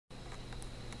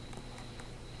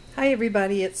Hi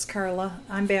everybody, it's Carla.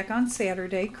 I'm back on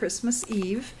Saturday, Christmas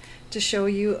Eve, to show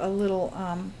you a little,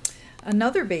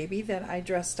 another baby that I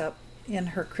dressed up in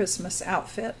her Christmas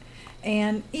outfit,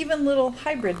 and even little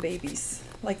hybrid babies,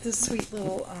 like this sweet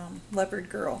little leopard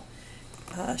girl.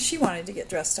 She wanted to get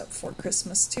dressed up for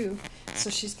Christmas too, so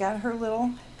she's got her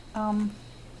little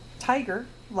tiger,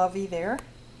 Lovey, there,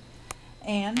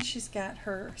 and she's got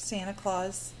her Santa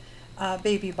Claus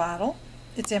baby bottle.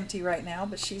 It's empty right now,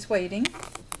 but she's waiting.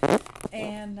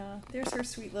 And there's her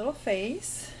sweet little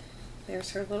face. There's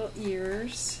her little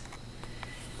ears.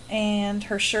 And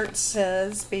her shirt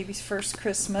says Baby's First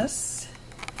Christmas.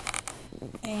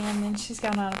 And then she's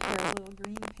got on a pair of little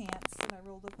green pants that I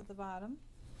rolled up at the bottom.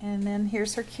 And then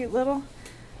here's her cute little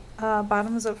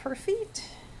bottoms of her feet.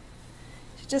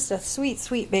 She's just a sweet,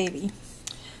 sweet baby.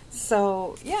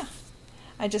 So, yeah.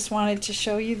 I just wanted to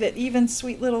show you that even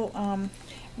sweet little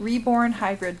Reborn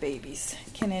hybrid babies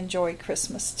can enjoy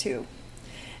Christmas too,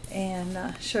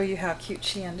 and show you how cute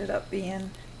she ended up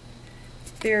being.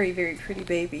 Very, very pretty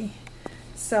baby.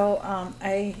 So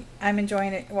I'm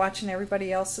enjoying it, watching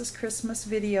everybody else's Christmas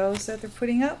videos that they're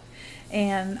putting up,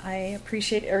 and I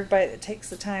appreciate everybody that takes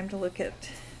the time to look at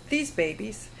these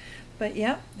babies. But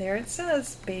yep, there it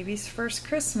says Baby's First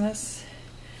Christmas,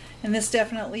 and this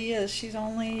definitely is. She's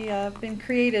only been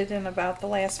created in about the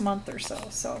last month or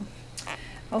so.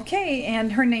 Okay,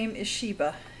 and her name is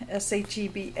Sheba,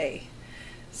 S-H-E-B-A.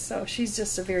 So she's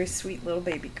just a very sweet little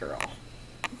baby girl.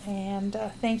 And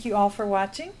thank you all for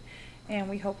watching, and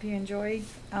we hope you enjoy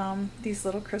these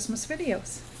little Christmas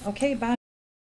videos. Okay, bye.